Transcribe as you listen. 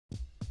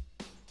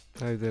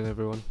How you doing,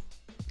 everyone?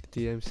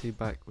 DMC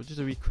Back, which is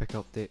a wee quick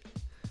update.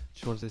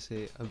 Just wanted to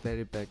say a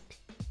very big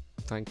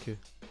thank you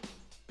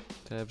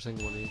to every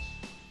single one of you.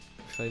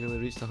 We finally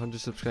reached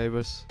 100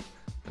 subscribers,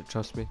 but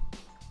trust me,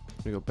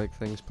 we got big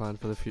things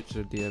planned for the future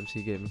of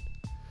DMC gaming.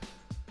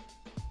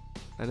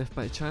 And if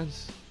by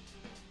chance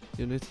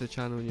you're new to the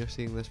channel and you're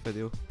seeing this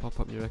video, pop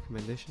up your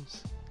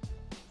recommendations.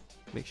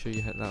 Make sure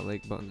you hit that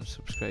like button and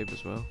subscribe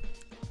as well,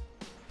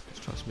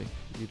 because trust me,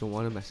 you don't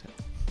want to miss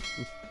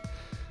it.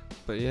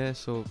 But yeah,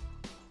 so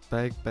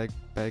big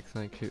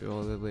thank you to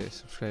all the latest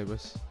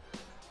subscribers.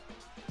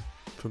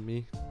 From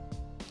me,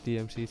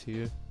 DMC, to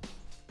you,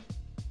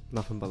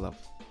 nothing but love.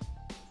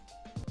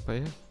 But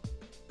yeah,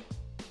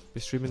 be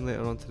streaming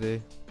later on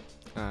today.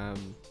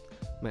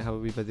 Might have a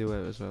wee video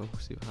out as well,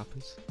 we'll see what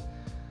happens.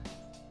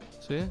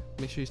 So yeah,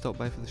 make sure you stop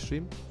by for the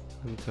stream,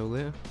 and until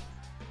later,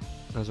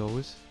 as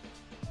always,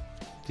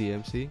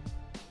 DMC